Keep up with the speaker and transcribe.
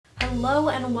Hello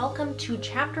and welcome to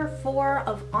Chapter 4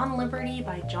 of On Liberty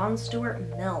by John Stuart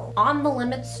Mill, on the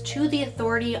limits to the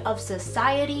authority of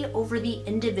society over the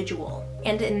individual.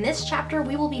 And in this chapter,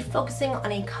 we will be focusing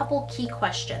on a couple key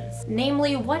questions,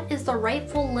 namely, what is the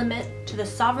rightful limit to the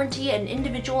sovereignty an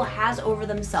individual has over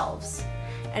themselves?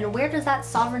 And where does that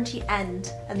sovereignty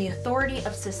end and the authority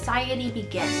of society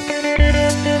begin?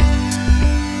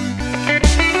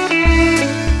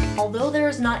 Although there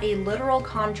is not a literal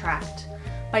contract,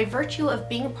 by virtue of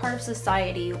being a part of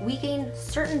society, we gain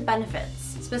certain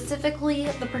benefits, specifically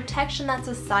the protection that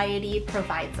society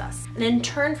provides us. And in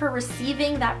turn for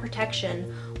receiving that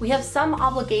protection, we have some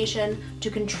obligation to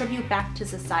contribute back to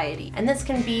society. And this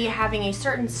can be having a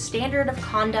certain standard of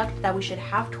conduct that we should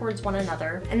have towards one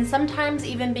another, and sometimes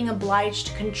even being obliged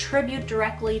to contribute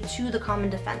directly to the common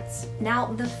defense. Now,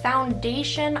 the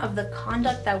foundation of the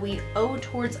conduct that we owe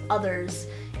towards others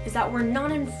is that we're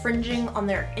not infringing on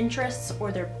their interests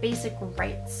or their basic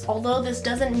rights. Although this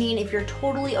doesn't mean if you're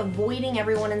totally avoiding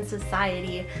everyone in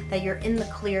society that you're in the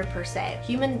clear per se.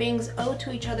 Human beings owe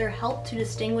to each other help to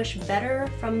distinguish better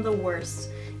from the worse,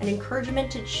 and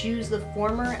encouragement to choose the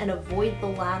former and avoid the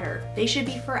latter. They should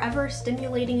be forever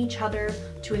stimulating each other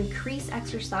to increase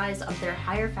exercise of their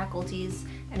higher faculties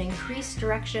and increase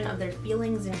direction of their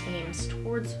feelings and aims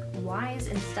towards wise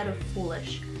instead of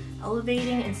foolish,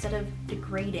 elevating instead of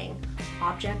degrading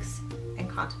objects and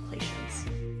contemplations.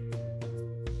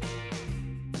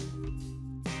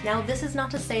 Now, this is not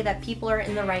to say that people are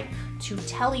in the right to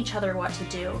tell each other what to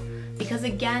do, because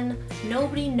again,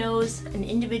 nobody knows an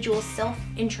individual's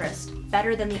self-interest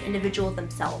better than the individual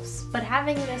themselves. But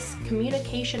having this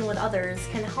communication with others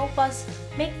can help us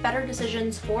make better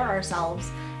decisions for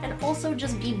ourselves and also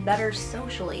just be better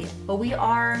socially. But we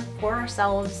are, for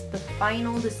ourselves, the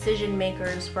final decision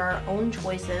makers for our own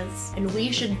choices, and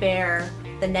we should bear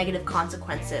the negative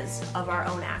consequences of our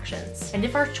own actions. And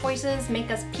if our choices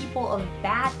make us people of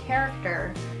bad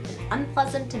character and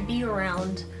unpleasant to be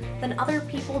around, then other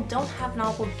people don't have an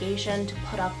obligation to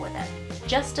put up with it.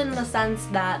 Just in the sense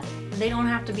that they don't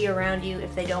have to be around you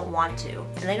if they don't want to,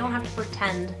 and they don't have to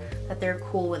pretend that they're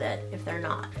cool with it if they're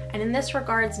not. And in this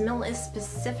regards, Mill is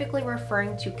specifically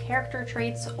referring to character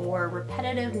traits or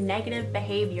repetitive negative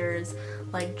behaviors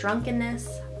like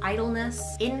drunkenness,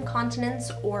 idleness, incontinence,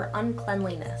 or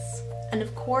uncleanliness. And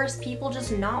of course, people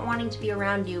just not wanting to be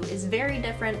around you is very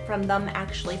different from them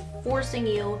actually forcing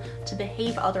you to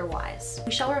behave otherwise.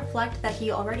 We shall reflect that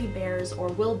he already bears or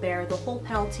will bear the whole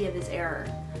penalty of his error.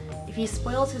 If he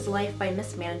spoils his life by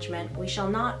mismanagement, we shall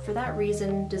not, for that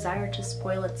reason, desire to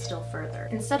spoil it still further.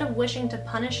 Instead of wishing to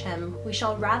punish him, we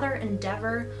shall rather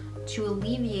endeavor to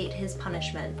alleviate his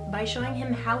punishment by showing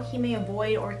him how he may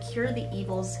avoid or cure the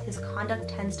evils his conduct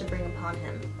tends to bring upon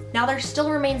him. Now, there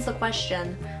still remains the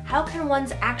question, how can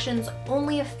one's actions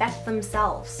only affect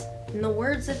themselves? In the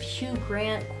words of Hugh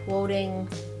Grant, quoting,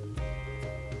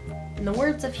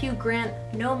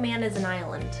 "No man is an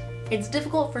island. It's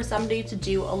difficult for somebody to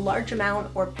do a large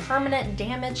amount or permanent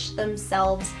damage to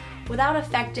themselves without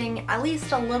affecting, at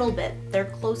least a little bit, their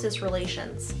closest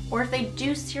relations. Or if they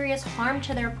do serious harm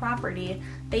to their property,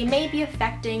 they may be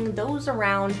affecting those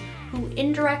around who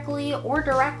indirectly or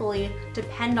directly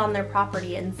depend on their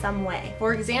property in some way.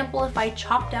 For example, if I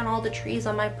chop down all the trees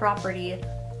on my property,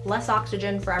 less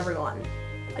oxygen for everyone.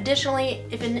 Additionally,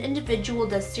 if an individual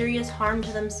does serious harm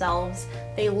to themselves,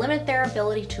 they limit their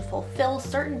ability to fulfill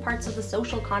certain parts of the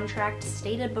social contract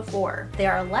stated before. They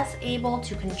are less able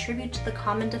to contribute to the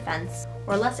common defense,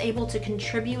 or less able to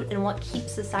contribute in what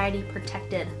keeps society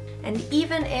protected. And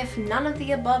even if none of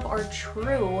the above are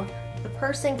true, the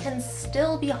person can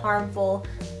still be harmful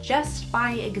just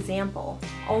by example.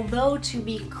 Although, to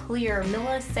be clear, Mill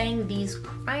is saying these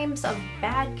crimes of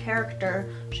bad character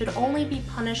should only be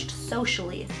punished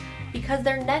socially, because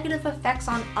their negative effects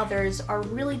on others are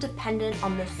really dependent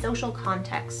on the social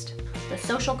context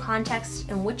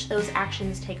in which those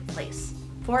actions take place.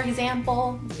 For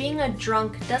example, being a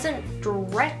drunk doesn't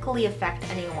directly affect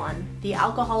anyone. The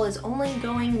alcohol is only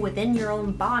going within your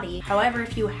own body. However,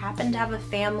 if you happen to have a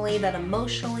family that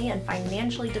emotionally and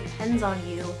financially depends on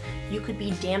you, you could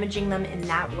be damaging them in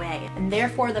that way. And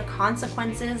therefore, the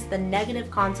consequences, the negative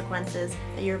consequences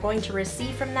that you're going to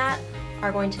receive from that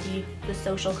are going to be the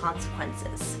social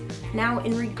consequences. Now,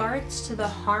 in regards to the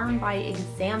harm by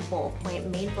example point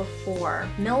made before,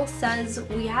 Mill says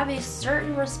we have a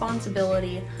certain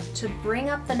responsibility to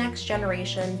bring up the next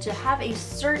generation to have a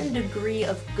certain degree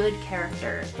of good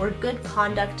character or good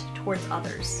conduct towards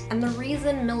others. And the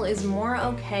reason Mill is more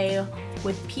okay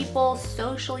with people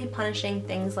socially punishing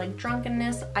things like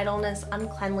drunkenness, idleness,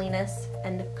 uncleanliness,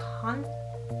 and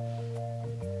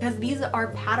because these are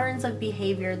patterns of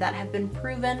behavior that have been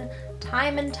proven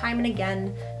time and time and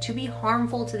again to be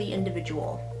harmful to the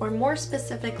individual, or more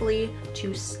specifically,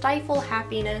 to stifle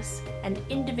happiness and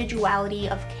individuality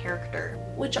of character,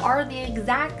 which are the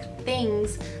exact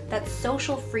things that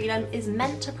social freedom is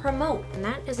meant to promote. And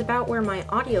that is about where my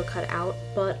audio cut out,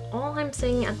 but all I'm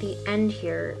saying at the end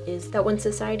here is that when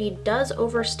society does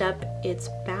overstep its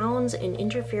bounds in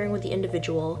interfering with the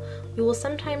individual, we will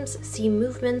sometimes see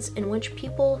movements in which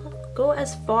people go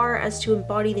as far as to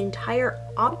embody the entire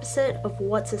opposite of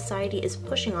what society is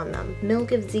pushing on them. Mill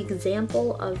gives the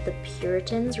example of the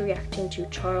Puritans reacting to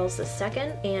Charles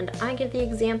II, and I give the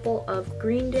example of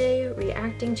Green Day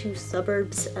reacting to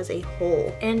suburbs as a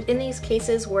whole. And in these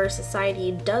cases where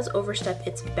society does overstep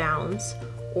its bounds,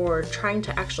 or trying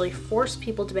to actually force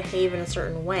people to behave in a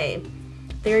certain way,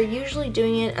 they're usually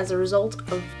doing it as a result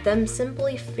of them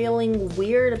simply feeling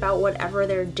weird about whatever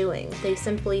they're doing. They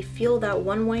simply feel that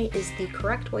one way is the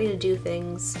correct way to do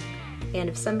things, and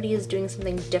if somebody is doing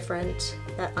something different,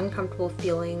 that uncomfortable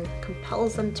feeling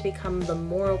compels them to become the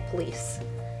moral police.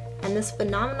 And this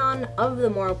phenomenon of the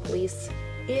moral police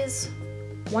is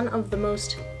one of the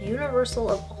most universal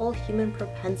of all human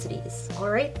propensities.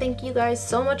 Alright, thank you guys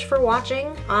so much for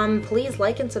watching. Please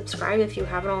like and subscribe if you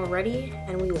haven't already,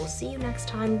 and we will see you next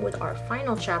time with our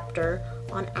final chapter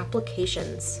on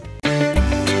applications.